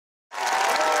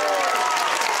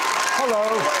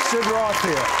Hello, Sid Roth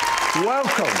here.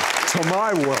 Welcome to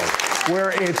my world,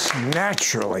 where it's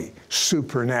naturally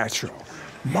supernatural.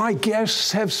 My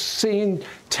guests have seen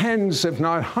tens, if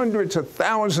not hundreds of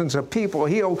thousands of people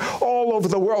healed all over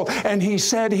the world. And he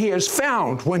said he has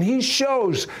found, when he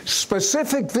shows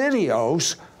specific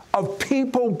videos of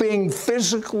people being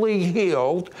physically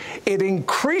healed, it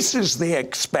increases the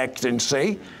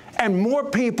expectancy and more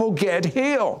people get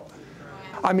healed.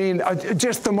 I mean,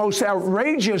 just the most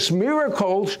outrageous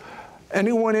miracles.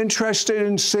 Anyone interested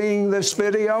in seeing this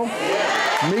video?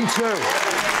 Yeah. Me too.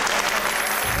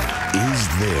 Is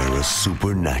there a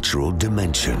supernatural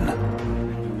dimension?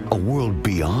 A world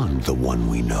beyond the one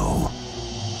we know?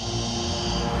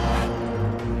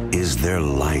 Is there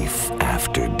life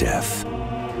after death?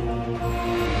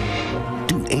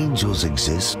 Do angels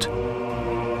exist?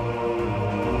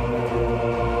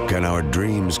 Can our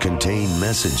dreams contain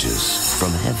messages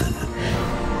from heaven?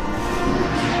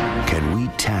 Can we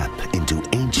tap into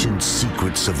ancient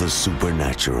secrets of the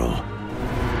supernatural?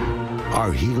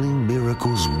 Are healing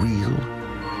miracles real?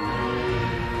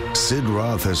 Sid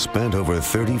Roth has spent over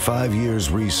 35 years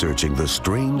researching the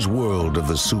strange world of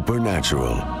the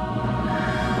supernatural.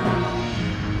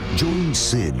 Join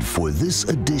Sid for this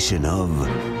edition of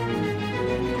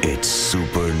It's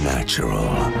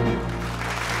Supernatural.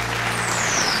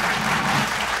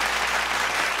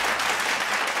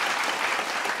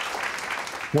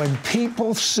 When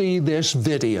people see this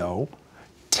video,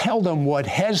 tell them what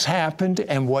has happened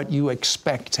and what you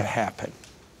expect to happen.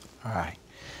 All right.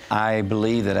 I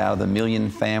believe that out of the million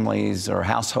families or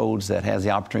households that has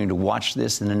the opportunity to watch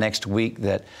this in the next week,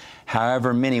 that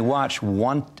however many watch,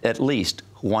 at least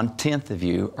 1/10 of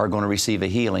you are going to receive a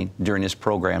healing during this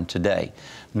program today.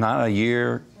 Not a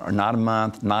year or not a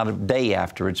month, not a day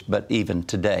afterwards, but even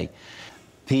today.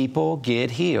 People get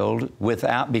healed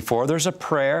before there's a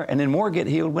prayer, and then more get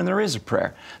healed when there is a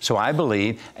prayer. So I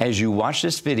believe as you watch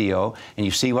this video and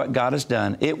you see what God has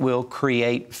done, it will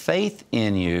create faith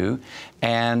in you,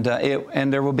 and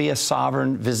there will be a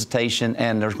sovereign visitation,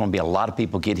 and there's going to be a lot of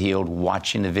people get healed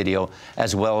watching the video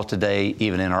as well today,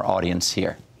 even in our audience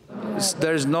here.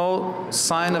 There's no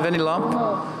sign of any lump.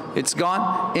 It's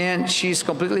gone, and she's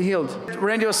completely healed.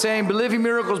 Randy was saying, believe in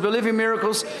miracles, believe in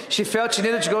miracles. She felt she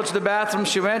needed to go to the bathroom.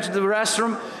 She went to the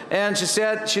restroom, and she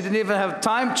said she didn't even have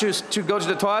time to go to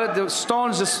the toilet. The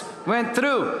stones just went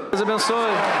through. Deus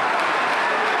abençoe.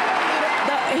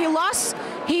 He lost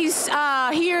his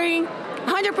hearing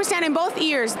 100% in both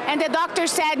ears, and the doctor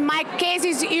said, my case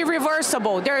is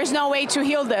irreversible. There is no way to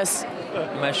heal this.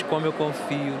 Mas como eu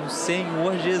confio no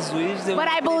Senhor Jesus, But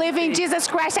I believe in Jesus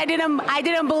Christ. I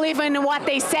didn't believe in what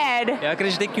they said. Eu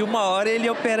acreditei que uma hora ele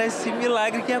ia operar esse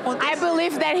milagre que ia acontecer. I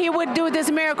believe that he would do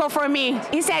this miracle for me.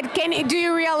 He said, do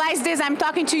you realize this? I'm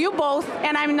talking to you both,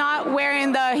 and I'm not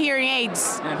wearing the hearing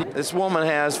aids. This woman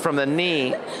has from the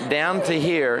knee down to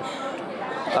here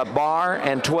a bar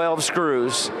and 12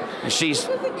 screws. She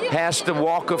has to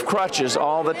walk with crutches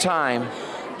all the time.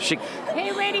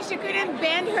 Hey, Randy, she couldn't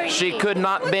bend her knee. She could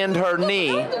not bend her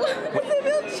knee.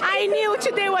 I knew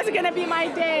today was going to be my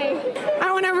day.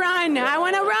 I want to run. I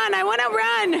want to run. I want to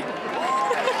run.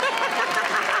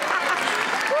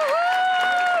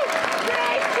 Woohoo!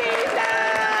 Praise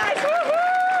Jesus! Woohoo!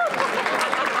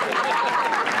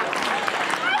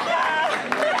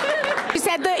 He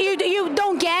said that you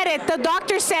don't get it. The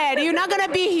doctor said you're not going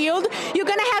to be healed. You're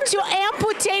going to have to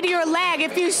amputate your leg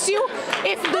if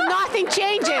nothing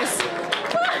changes.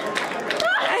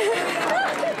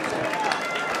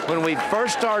 When we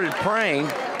first started praying,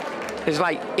 it's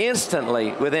like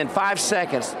instantly, within 5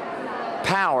 seconds,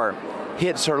 power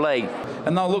hits her leg.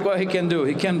 And now look what he can do.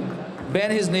 He can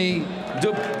bend his knee,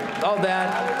 do all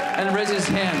that, and raise his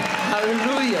hand.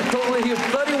 Hallelujah. Totally healed.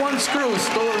 31 screws,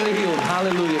 totally healed.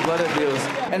 Hallelujah. Glória a Deus.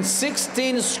 And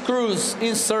 16 screws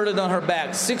inserted on her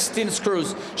back. 16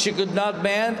 screws. She could not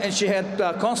bend, and she had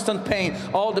constant pain.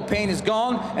 All the pain is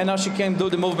gone, and now she can do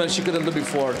the movement she couldn't do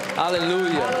before.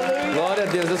 Hallelujah. Glória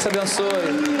a Deus. Deus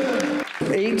abençoe.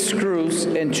 8 screws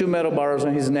and 2 metal bars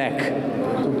on his neck.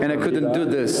 And I couldn't do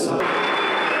this.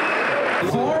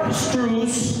 4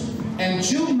 screws and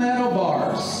 2 metal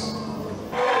bars.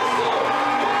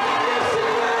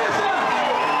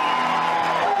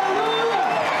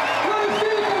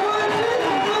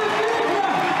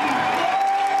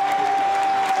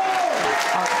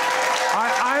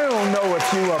 I don't know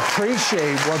if you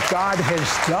appreciate what God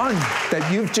has done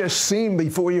that you've just seen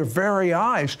before your very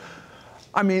eyes.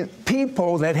 I mean,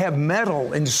 people that have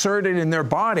metal inserted in their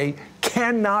body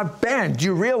cannot bend.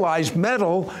 You realize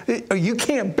metal, you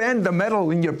can't bend the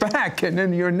metal in your back and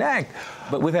in your neck.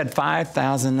 But we've had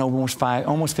 5,000, almost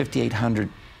 5,800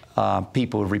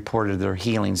 people have reported their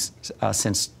healings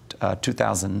since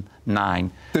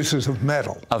 2009. This is of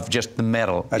metal. Of just the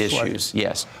metal issues,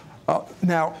 yes.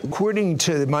 Now, according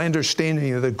to my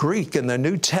understanding of the Greek in the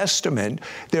New Testament,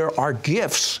 there are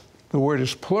gifts, the word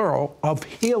is plural, of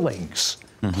healings,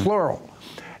 plural.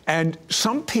 And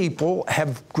some people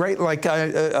have great, like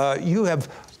you have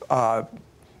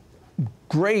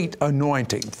great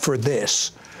anointing for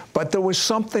this, but there was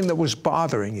something that was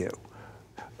bothering you.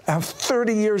 After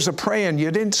 30 years of praying,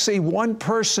 you didn't see one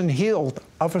person healed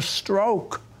of a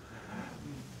stroke.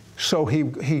 So he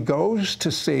goes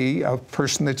to see a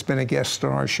person that's been a guest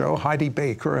on our show, Heidi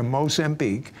Baker in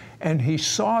Mozambique, and he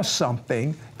saw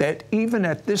something that even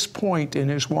at this point in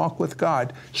his walk with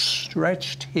God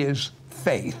stretched his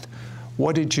faith.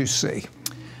 What did you see?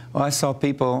 Well, I saw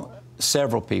people,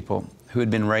 several people, who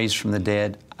had been raised from the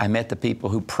dead. I met the people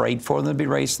who prayed for them to be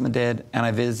raised from the dead, and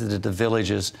I visited the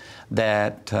villages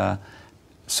that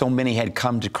so many had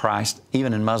come to Christ,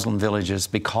 even in Muslim villages,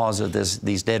 because of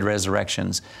these dead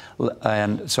resurrections.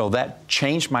 And so that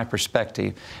changed my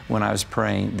perspective when I was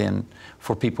praying then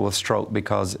for people with stroke,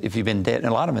 because if you've been dead, and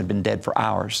a lot of them had been dead for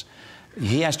hours,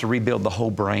 he has to rebuild the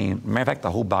whole brain, matter of fact,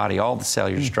 the whole body, all the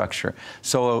cellular structure.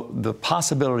 So the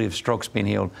possibility of strokes being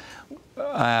healed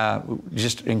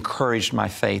just encouraged my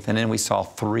faith. And then we saw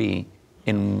 3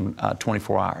 in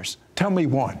 24 hours. Tell me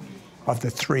one of the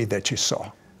 3 that you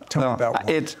saw. Tell me about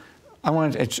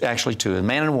one. It's actually 2. A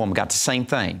man and a woman got the same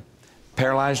thing.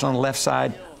 Paralyzed on the left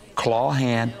side, claw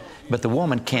hand, but the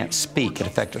woman can't speak. It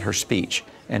affected her speech.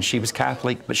 And she was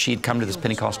Catholic, but she'd come to this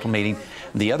Pentecostal meeting.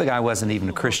 The other guy wasn't even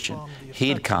a Christian.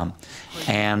 He'd come.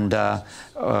 And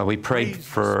we prayed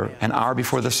for an hour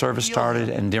before the service started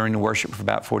and during the worship for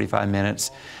about 45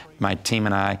 minutes, my team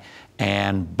and I.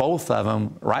 And both of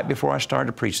them, right before I started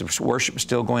to preach, the worship was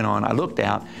still going on. I looked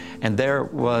out, and there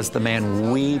was the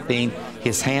man weeping,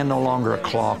 his hand no longer a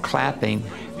claw, clapping,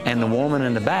 and the woman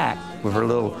in the back with her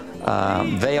little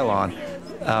veil on,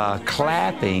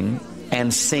 clapping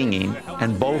and singing,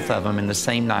 and both of them in the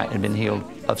same night had been healed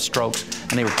of strokes,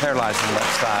 and they were paralyzed on the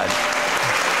left side.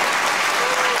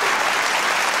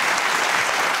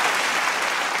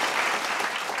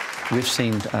 We've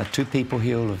seen 2 people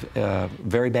healed of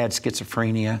very bad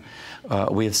schizophrenia.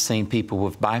 We have seen people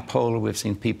with bipolar. We've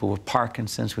seen people with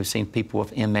Parkinson's. We've seen people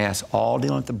with MS, all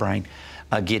dealing with the brain,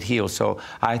 get healed. So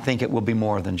I think it will be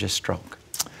more than just stroke.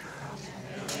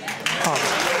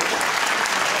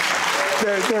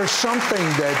 There's something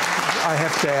that I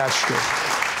have to ask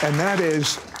you, and that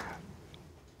is,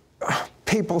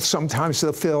 people sometimes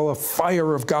they'll feel a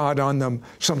fire of God on them.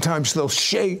 Sometimes they'll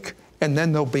shake, and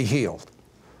then they'll be healed.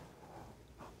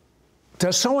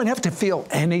 Does someone have to feel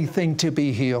anything to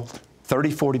be healed?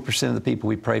 30–40% of the people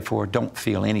we pray for don't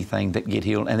feel anything that get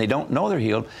healed, and they don't know they're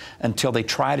healed until they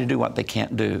try to do what they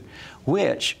can't do,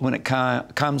 which, when it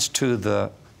comes to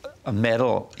the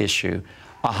metal issue,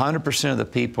 100% of the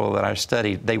people that I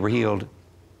studied, they were healed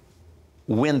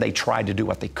when they tried to do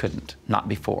what they couldn't, not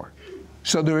before.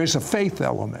 So there is a faith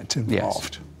element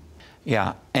involved. Yes.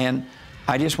 Yeah, and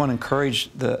I just want to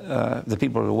encourage the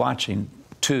people who are watching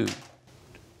to,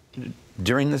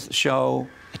 during the show,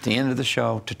 at the end of the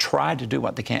show, to try to do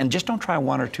what they can. And just don't try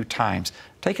 1 or 2 times.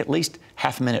 Take at least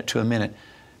half a minute to a minute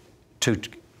to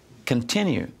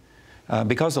continue.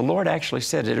 Because the Lord actually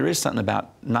said that there is something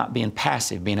about not being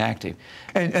passive, being active.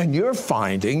 And you're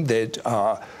finding that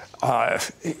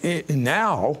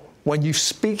now, when you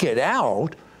speak it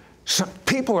out, some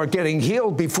people are getting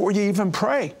healed before you even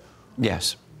pray.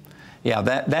 Yes. Yeah,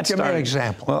 that's Give me an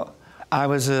example. Well, I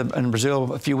was in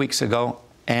Brazil a few weeks ago,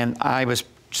 and I was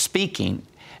speaking,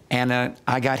 and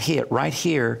I got hit right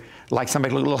here, like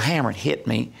somebody with a little hammer hit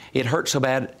me. It hurt so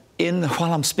bad.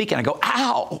 While I'm speaking, I go,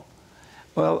 ow!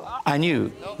 Well, I knew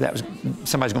that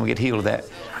somebody's going to get healed of that.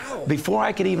 Before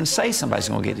I could even say somebody's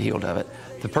going to get healed of it,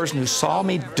 the person who saw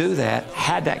me do that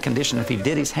had that condition. If he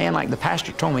did his hand, like the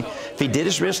pastor told me, if he did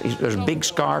his wrist, there's a big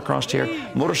scar across here,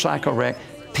 motorcycle wreck,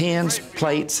 pins,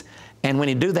 plates, and when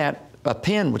he'd do that, a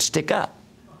pin would stick up.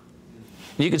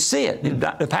 You could see it.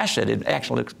 The pastor said it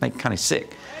actually looked kind of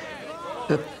sick.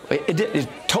 It's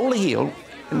totally healed.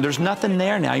 There's nothing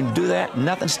there now. You can do that.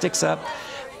 Nothing sticks up.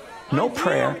 No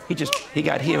prayer. He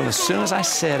got healed. As soon as I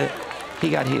said it, he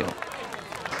got healed.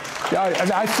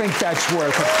 Yeah, I think that's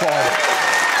worth applauding.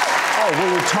 Oh,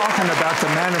 we were talking about the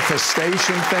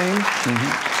manifestation thing.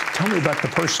 Mm-hmm. Tell me about the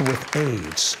person with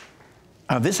AIDS.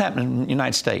 This happened in the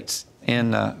United States,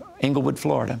 in Englewood,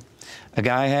 Florida. A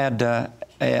guy had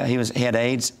he had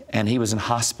AIDS, and he was in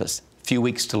hospice, a few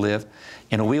weeks to live,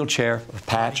 in a wheelchair, a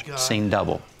patch, seen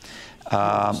double.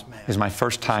 It was my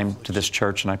first time to this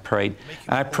church, and I prayed.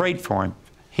 And I prayed for him.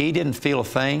 He didn't feel a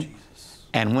thing.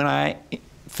 And when I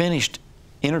finished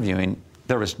interviewing,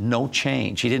 there was no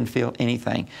change. He didn't feel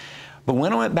anything. But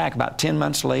when I went back about 10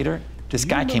 months later, this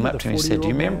guy came up to me and said, do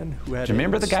you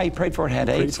remember the guy you prayed for had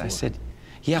AIDS? I said,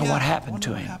 yeah, what happened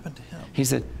to him? He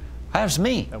said, that was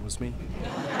me. That was me.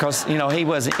 Because, you know, he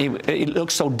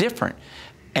looked so different.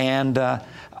 And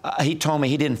he told me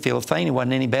he didn't feel a thing. He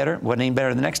wasn't any better. Wasn't any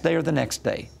better the next day or the next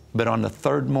day. But on the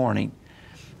third morning,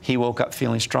 he woke up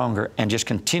feeling stronger and just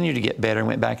continued to get better and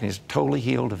went back and he's totally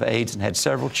healed of AIDS and had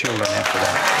several children after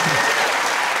that.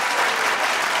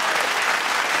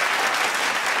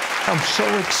 I'm so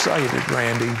excited,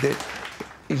 Randy, that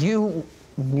you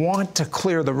want to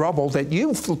clear the rubble that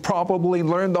you've probably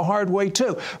learned the hard way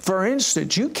too. For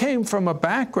instance, you came from a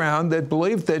background that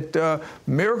believed that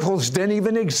miracles didn't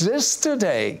even exist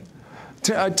today.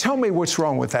 Tell me what's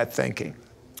wrong with that thinking.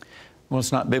 Well,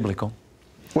 it's not biblical.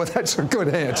 Well, that's a good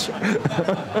answer.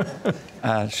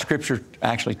 Scripture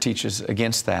actually teaches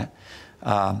against that.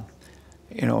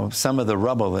 You know, some of the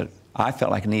rubble that I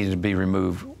felt like needed to be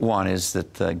removed. One is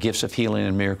that the gifts of healing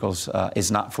and miracles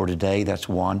is not for today. That's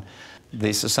one.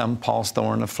 This is some Paul's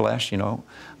thorn of flesh, you know.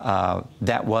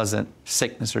 That wasn't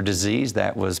sickness or disease.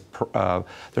 That was,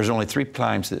 there's only 3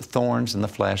 times that thorns in the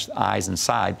flesh, the eyes and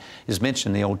side, is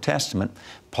mentioned in the Old Testament.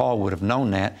 Paul would have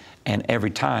known that, and every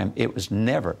time it was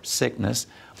never sickness.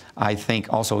 I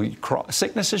think also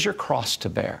sickness is your cross to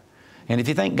bear. And if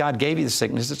you think God gave you the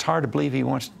sickness, it's hard to believe He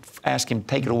wants to ask Him to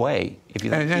take it away. If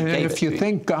you think if you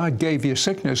think God gave you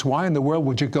sickness, why in the world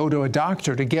would you go to a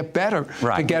doctor to get better,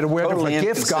 to get rid of a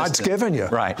gift God's given you?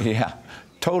 Right, yeah.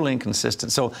 Totally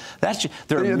inconsistent. So that's,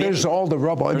 there's all the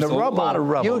rubble. And the rubble, lot of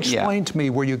rubble. You explain to me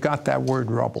where you got that word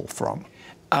rubble from.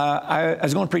 I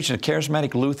was going to preach at a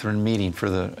charismatic Lutheran meeting for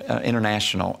the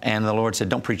International, and the Lord said,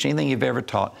 don't preach anything you've ever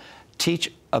taught.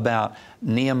 Teach about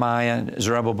Nehemiah,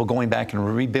 Zerubbabel going back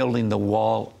and rebuilding the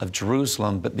wall of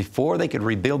Jerusalem. But before they could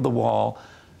rebuild the wall,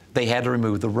 they had to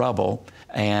remove the rubble.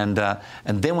 And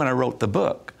then when I wrote the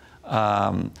book,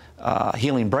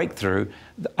 Healing Breakthrough,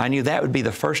 I knew that would be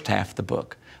the first half of the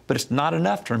book. But it's not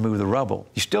enough to remove the rubble.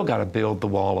 You still got to build the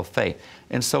wall of faith.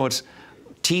 And so it's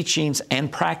teachings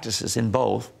and practices in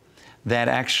both that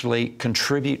actually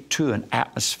contribute to an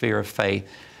atmosphere of faith.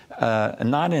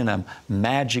 Not in a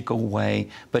magical way,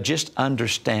 but just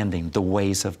understanding the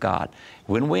ways of God.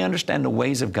 When we understand the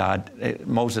ways of God,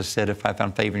 Moses said, if I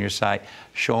found favor in your sight,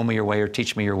 show me your way or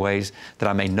teach me your ways that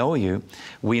I may know you.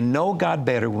 We know God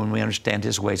better when we understand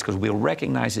His ways because we'll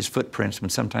recognize His footprints when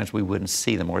sometimes we wouldn't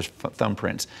see them, or His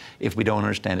thumbprints, if we don't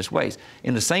understand His ways.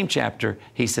 In the same chapter,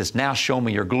 He says, now show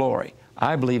me your glory.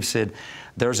 I believe, Sid,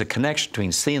 there's a connection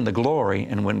between seeing the glory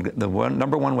and when the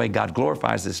number one way God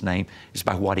glorifies His name is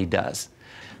by what He does.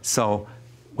 So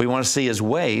we want to see His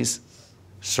ways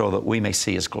so that we may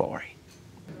see His glory.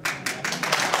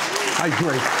 I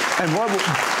agree. And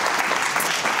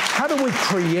how do we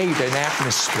create an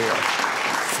atmosphere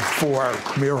for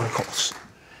miracles?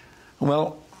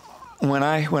 Well, when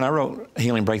I wrote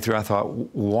Healing Breakthrough, I thought,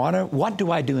 what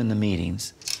do I do in the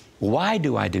meetings? Why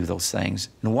do I do those things?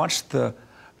 And what's the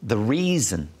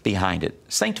reason behind it?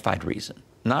 Sanctified reason,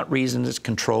 not reason that's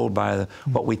controlled by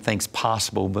what we think's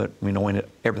possible, but we know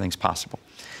everything's possible.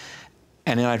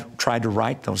 And then I tried to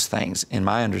write those things in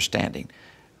my understanding.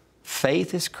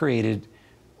 Faith is created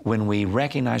when we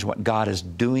recognize what God is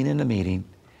doing in the meeting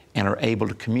and are able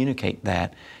to communicate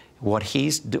that.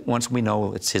 Once we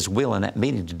know it's His will in that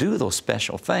meeting to do those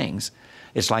special things,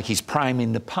 it's like He's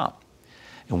priming the pump.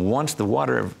 And once the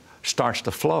water starts to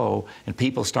flow and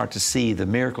people start to see the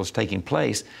miracles taking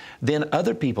place, then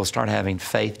other people start having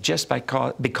faith just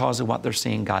because of what they're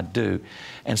seeing God do.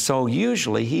 And so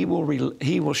usually He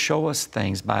will show us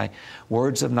things by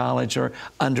words of knowledge or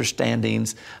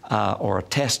understandings or a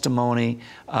testimony,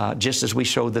 just as we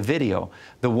showed the video.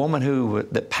 The woman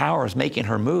that power is making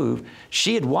her move,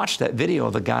 she had watched that video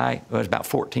of the guy, it was about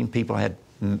 14 people had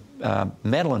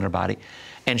metal in her body,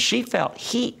 and she felt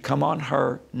heat come on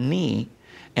her knee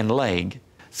and leg.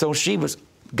 So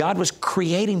God was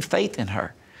creating faith in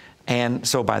her. And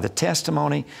so by the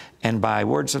testimony and by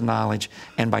words of knowledge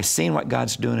and by seeing what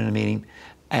God's doing in a meeting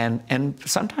and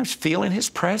sometimes feeling His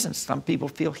presence. Some people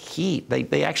feel heat.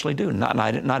 They actually do,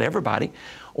 not everybody.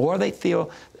 Or they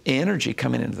feel energy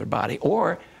coming into their body.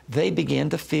 Or they begin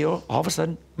to feel, all of a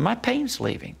sudden, my pain's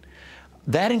leaving.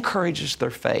 That encourages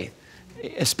their faith,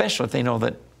 especially if they know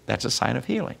that that's a sign of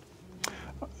healing.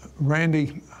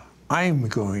 Randy, I'm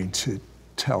going to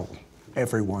tell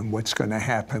everyone what's going to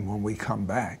happen when we come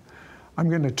back. I'm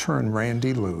going to turn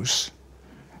Randy loose.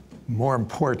 More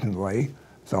importantly,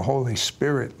 the Holy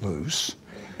Spirit loose.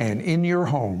 And in your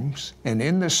homes and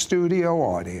in the studio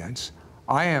audience,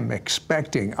 I am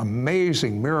expecting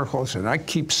amazing miracles, and I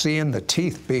keep seeing the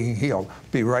teeth being healed.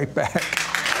 Be right back.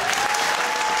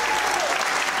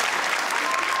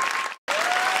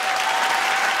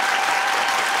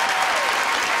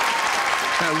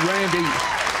 Now, Randy,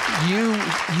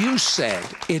 you said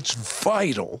it's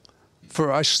vital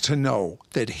for us to know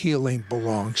that healing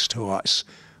belongs to us.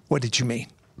 What did you mean?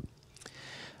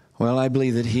 Well, I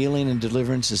believe that healing and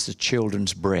deliverance is the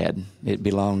children's bread. It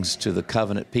belongs to the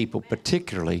covenant people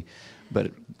particularly,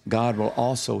 but God will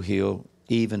also heal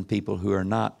even people who are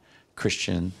not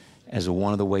Christian as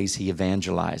one of the ways He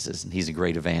evangelizes, and He's a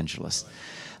great evangelist.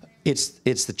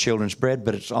 It's the children's bread,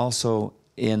 but it's also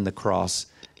in the cross.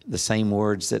 The same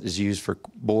words that is used for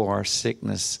bore our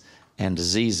sickness and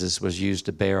diseases was used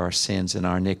to bear our sins and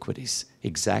our iniquities.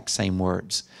 Exact same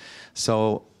words.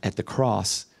 So at the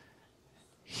cross,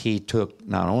 He took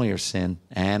not only our sin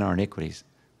and our iniquities,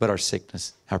 but our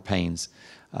sickness, our pains.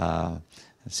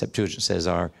 Septuagint says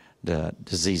our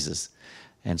diseases.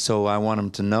 And so I want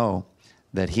them to know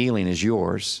that healing is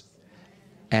yours.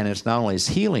 And it's not only is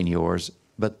healing yours,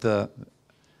 but the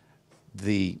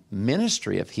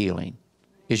ministry of healing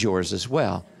is yours as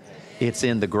well. It's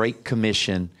in the Great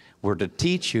Commission. We're to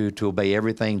teach you to obey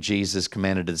everything Jesus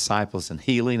commanded the disciples, and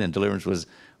healing and deliverance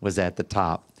was at the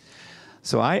top.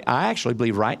 So I actually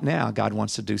believe right now God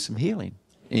wants to do some healing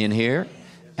in here,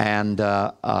 and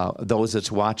those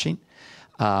that's watching.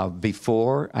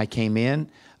 Before I came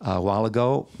in a while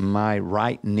ago, my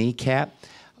right kneecap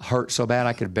hurt so bad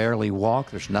I could barely walk.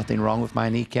 There's nothing wrong with my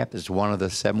kneecap. It's one of the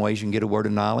 7 ways you can get a word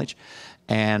of knowledge.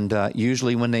 And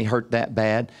usually when they hurt that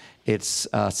bad, it's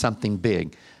something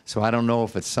big. So I don't know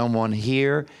if it's someone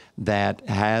here that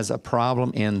has a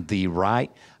problem in the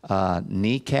right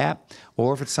kneecap,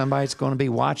 or if it's somebody that's going to be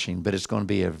watching, but it's going to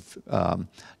be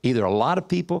either a lot of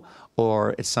people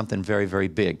or it's something very, very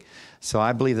big. So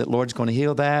I believe that Lord's going to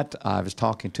heal that. I was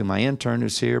talking to my intern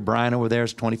who's here. Brian over there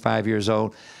is 25 years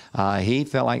old. He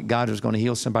felt like God was going to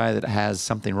heal somebody that has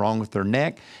something wrong with their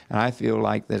neck. And I feel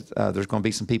like that there's going to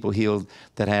be some people healed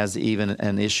that has even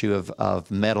an issue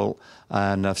of metal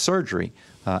and of surgery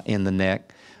in the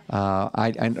neck.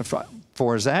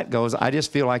 For as that goes, I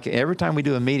just feel like every time we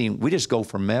do a meeting, we just go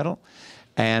for metal.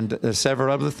 And several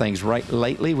other things.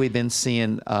 Lately, we've been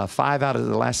seeing 5 out of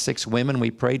the last 6 women we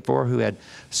prayed for who had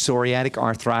psoriatic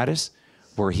arthritis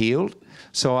were healed.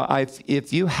 So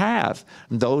if you have,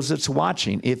 those that's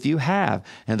watching, if you have,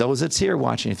 and those that's here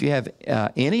watching, if you have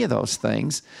any of those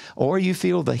things, or you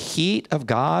feel the heat of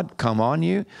God come on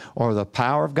you, or the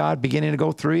power of God beginning to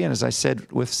go through you, and as I said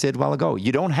with Sid a while ago,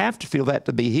 you don't have to feel that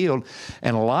to be healed.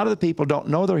 And a lot of the people don't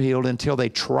know they're healed until they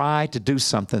try to do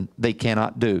something they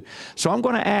cannot do. So I'm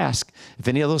going to ask if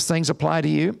any of those things apply to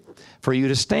you, for you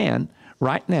to stand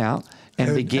right now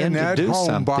and begin to do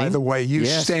something. By the way, you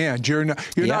stand. You're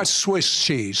not Swiss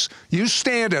cheese. You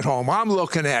stand at home. I'm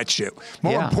looking at you.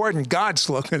 More important, God's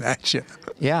looking at you.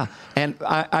 Yeah, and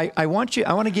I want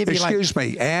to give you Excuse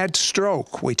me, add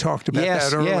stroke. We talked about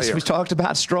that earlier. Yes, we talked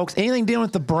about strokes. Anything dealing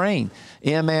with the brain,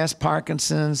 MS,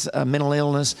 Parkinson's, mental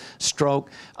illness, stroke,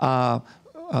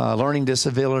 learning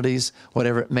disabilities,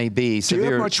 whatever it may be. Do you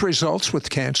have much results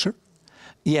with cancer?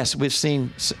 Yes, we've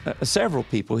seen several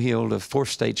people healed of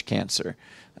 4th-stage cancer.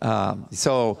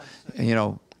 So, you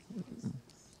know,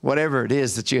 whatever it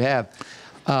is that you have.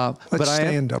 Let's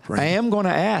stand up, Randy. I am going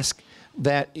to ask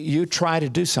that you try to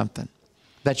do something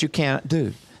that you can't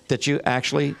do, that you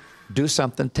actually do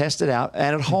something, test it out,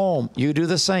 and at home, you do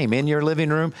the same, in your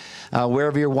living room,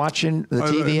 wherever you're watching the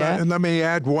TV at. And let me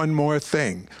add one more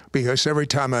thing, because every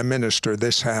time I minister,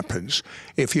 this happens.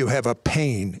 If you have a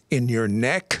pain in your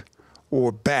neck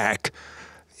or back,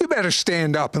 you better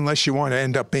stand up unless you want to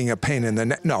end up being a pain in the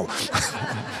neck. No.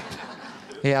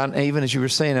 Yeah, and even as you were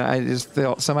saying, I just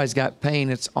felt somebody's got pain.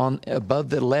 It's on above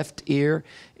the left ear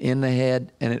in the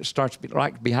head, and it starts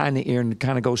right behind the ear and it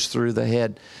kind of goes through the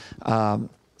head.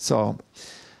 So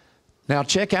now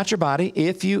check out your body.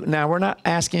 Now we're not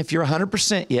asking if you're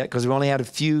 100% yet, because we've only had a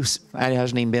few, it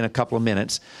hasn't even been a couple of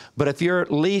minutes. But if you're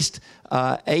at least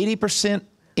 80%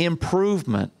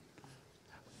 improvement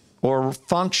or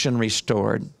function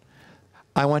restored,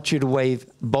 I want you to wave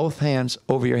both hands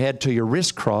over your head till your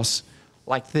wrist cross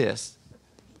like this.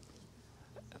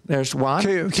 There's 1,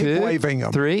 keep 2, waving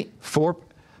them. 3, 4,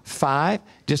 5.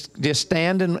 Just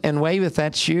stand and wave if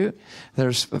that's you.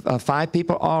 There's 5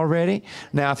 people already.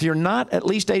 Now, if you're not at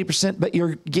least 80%, but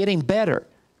you're getting better,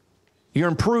 you're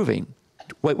improving.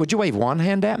 Wait, would you wave one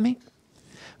hand at me?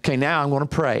 Okay, now I'm going to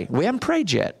pray. We haven't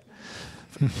prayed yet.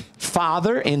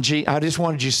 Father, I just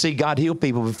wanted you to see God heal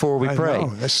people before we pray.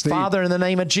 Father, in the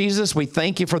name of Jesus, we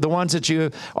thank you for the ones that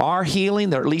you are healing.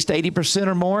 They're at least 80%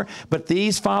 or more. But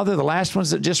these, Father, the last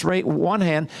ones that just raised one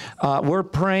hand, we're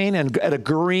praying and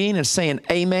agreeing and saying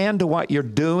amen to what you're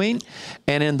doing.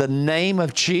 And in the name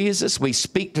of Jesus, we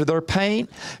speak to their pain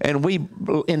and we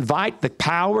invite the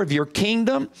power of your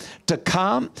kingdom to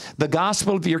come, the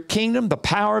gospel of your kingdom, the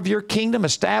power of your kingdom,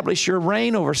 establish your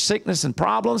reign over sickness and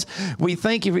problems. We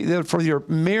thank you for your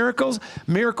miracles,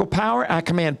 miracle power. I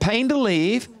command pain to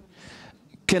leave,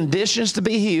 conditions to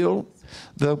be healed,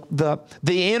 the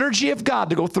energy of God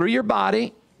to go through your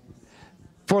body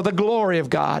for the glory of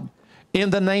God in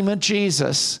the name of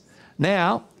Jesus.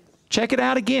 Now, check it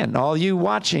out again. All you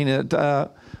watching it,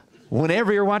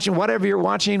 whenever you're watching, whatever you're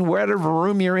watching, whatever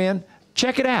room you're in,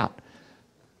 check it out.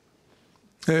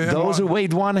 Those who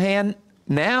waved one hand,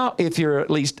 now if you're at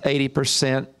least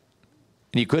 80%,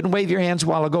 and you couldn't wave your hands a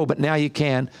while ago, but now you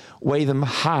can. Wave them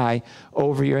high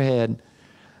over your head.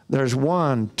 There's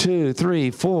 1, 2,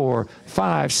 3, 4,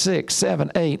 5, 6,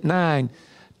 7, 8, 9,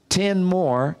 10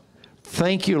 more.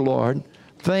 Thank you, Lord.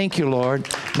 Thank you, Lord.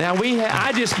 Now,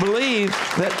 I just believe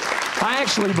that, I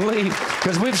actually believe,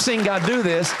 because we've seen God do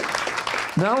this,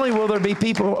 not only will there be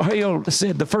people healed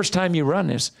the first time you run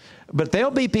this, but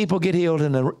there'll be people get healed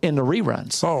in the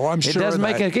reruns. Oh, I'm sure. It doesn't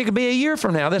make it could be a year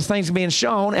from now. This thing's being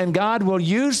shown, and God will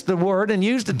use the word and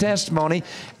use the testimony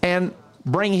and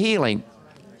bring healing.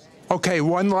 Okay,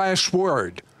 one last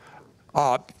word.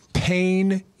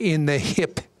 Pain in the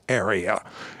hip area.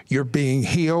 You're being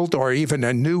healed, or even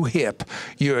a new hip.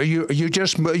 You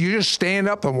just stand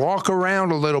up and walk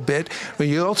around a little bit, and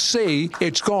you'll see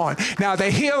it's gone. Now the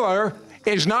healer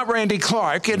is not Randy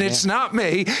Clark, and it's not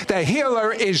me. The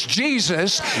healer is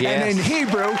Jesus, and in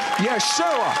Hebrew,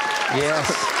 Yeshua.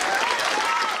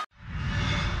 Yes.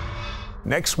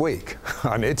 Next week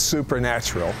on It's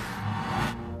Supernatural.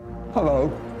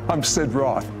 Hello, I'm Sid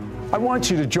Roth. I want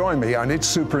you to join me on It's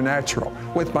Supernatural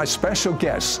with my special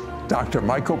guests, Dr.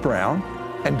 Michael Brown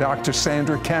and Dr.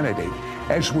 Sandra Kennedy,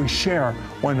 as we share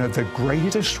one of the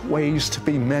greatest ways to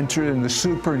be mentored in the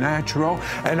supernatural.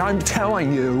 And I'm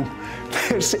telling you,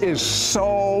 this is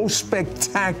so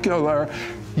spectacular.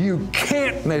 You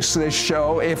can't miss this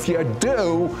show. If you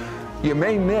do, you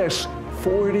may miss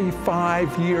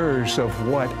 45 years of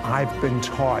what I've been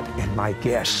taught in my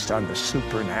guests on the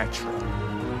supernatural.